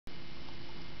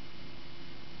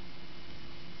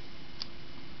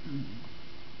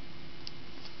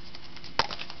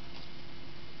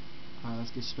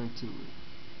let's get straight to it.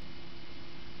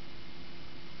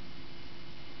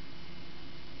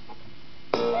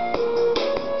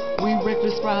 We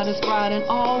reckless riders riding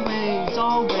always,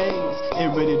 always,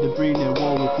 and ready to bring that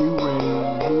war if you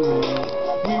rain.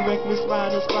 We reckless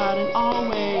riders riding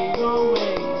always,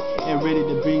 always, and ready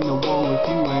to bring the war if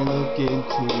you ain't. Look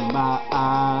into my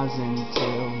eyes and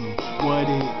tell me what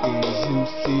it is you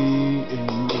see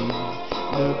in me.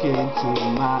 Look into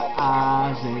my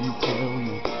eyes and tell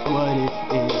me what it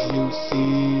is you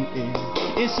see in me.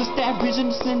 It's just that vision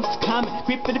since coming,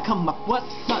 creeping to come up, what's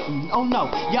something? Oh no,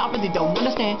 y'all really don't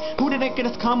understand. Who did they get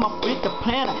us come up with the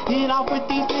plan? I hit off with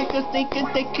these niggas thinking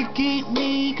they could get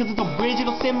me, cause it's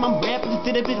original sim, I'm rapping, it's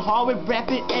a bit hard with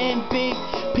rapping and Big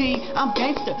P. I'm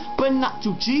gangster, but not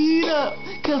too G'd up,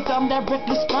 cause I'm that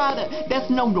reckless rider that's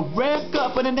known to wreck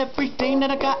up. But in everything that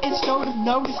I got is show to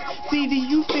notice. See, do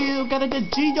you feel? Got a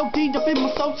G.O.D. up in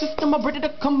my soul system, I'm ready to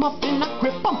come up and I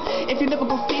grip them. If you never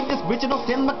gon' see this original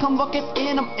sim, I come walking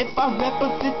in them. If I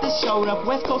represent the show up,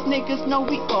 West Coast niggas know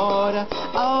we order.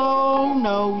 Oh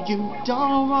no, you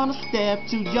don't wanna step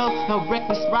too young. No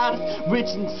reckless riders,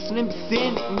 rich and slim,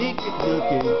 cynic niggas. Look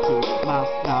into my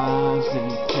eyes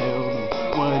and tell me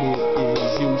what it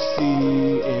is you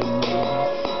see in me.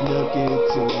 Look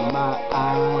into my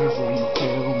eyes and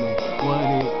tell me what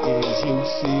it is you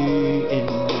see in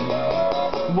me.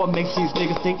 What makes these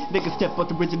niggas think they can step up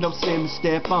the original Slim and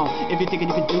step on? If you're thinking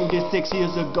you can do this 6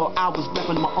 years ago, I was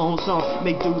rapping my own song.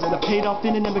 Make dudes that I paid off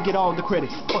in and never get all the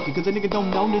credit. Fuck it, cause a nigga don't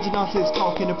know ninja nonsense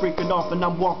talking and freaking off, and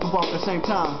I'm walking off at the same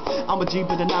time. I'm a G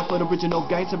but not for the original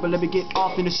gangster, but let me get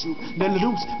off in the shoot. Let it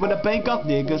loose when I bank up,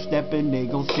 niggas stepping,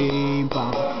 they gon' see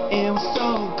bomb. And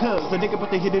so, cause the nigga but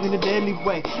they hit it in a deadly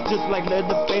way. Just like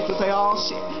Leatherface will say, oh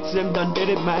shit, Slim done did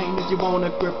it, man. If you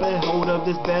wanna grip a hold of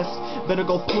this vest, better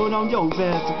go put on your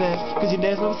vest. Cause you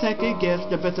there's no second guess.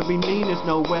 The best of be mean is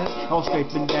no west. All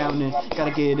scraping down and gotta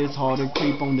get this hard and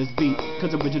creep on this beat.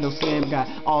 Cause original Slim got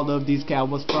all of these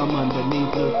cowards from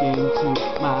underneath. Look into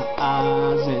my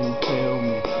eyes and tell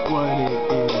me what it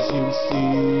is you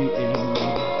see in me.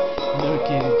 Look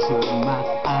into my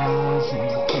eyes and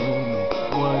tell me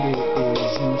what it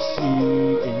is you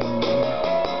see in me.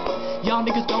 Y'all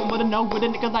niggas don't wanna know what a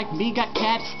nigga like me got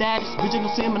cat status. Original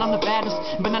Sim and I'm the baddest,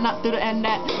 but I'm not through the end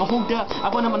that. Oh, hold up, I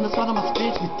want them on the spot on my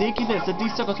stitch. Ridiculous, that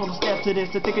these suckers wanna step to this.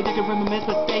 They think a nigga reminisce,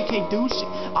 but they can't do shit.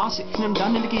 All shit, Slim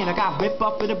done it again. I got rip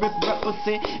up with a rip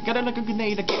represent. Got a like a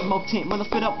grenade, I get more tent. When I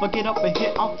spit up, I get up and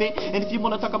hit off it. And if you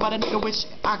wanna talk about a nigga with shit,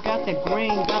 I got that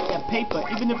green, got that paper,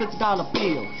 even if it's $1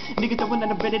 bill. Niggas that went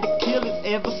out ready to kill it.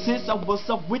 Ever since I was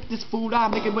up with this fool, I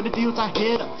make it with the deals, I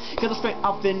hit up. Cause I'm straight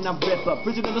off and I rip up.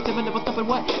 Original Sim never stopping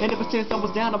what? And ever since I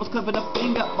was down, I was clever up,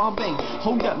 finger up, on bang.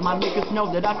 Hold up, my niggas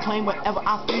know that I claim whatever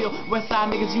I feel.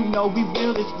 Westside niggas, you know we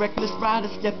real. It's reckless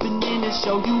riders stepping in and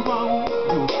show you wrong.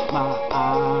 Use my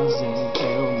eyes and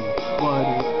tell me what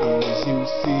it is you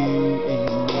see in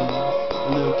me.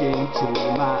 Look into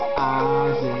my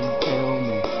eyes and tell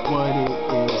me what it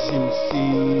is you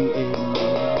see in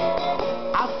me.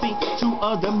 I see 2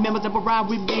 other members that will ride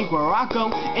with me where I go.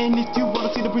 And if you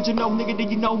wanna see the original nigga, then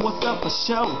you know what's up for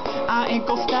show. I ain't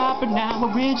gon' stop it now,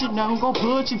 original, gon'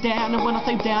 put you down. And when I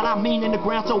say down, I mean in the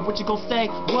ground. So what you gon' say?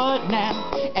 What now?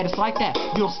 And it's like that,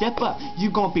 you don't step up, you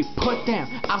gon' be put down.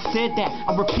 I said that,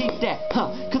 I repeat that,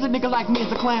 cause a nigga like me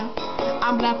is a clown.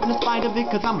 I'm laughing in spite of it,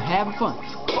 cause I'm having fun.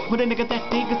 Fuck with a nigga that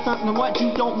think of something, what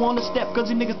you don't wanna step, cause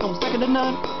you niggas don't second to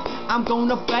none. I'm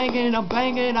gonna bang it,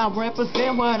 I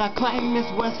represent what I claim. It's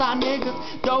Westside niggas,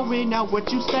 throw it out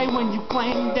what you say when you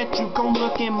claim that you gon'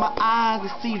 look in my eyes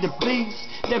and see the beast.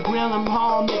 That grill them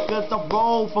hard niggas, I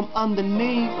roll from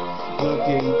underneath. Look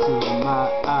into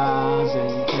my eyes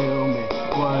and tell me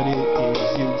what it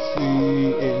is you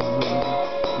see in me.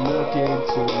 Look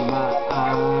into my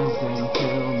eyes and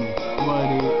tell me what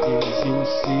it is you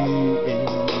see in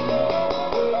me.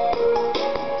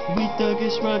 We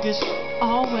thuggish, ruggish,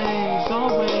 always,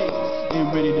 always,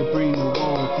 and ready to bring the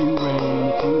war if you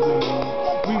rain, if you rain.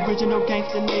 We original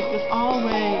gangster niggas,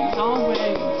 always,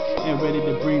 always, and ready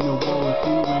to bring the war if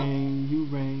you rain, you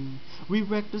rain. We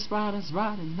reckless riders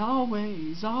riding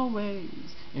always, always,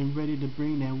 and ready to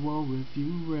bring that war if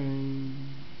you rain.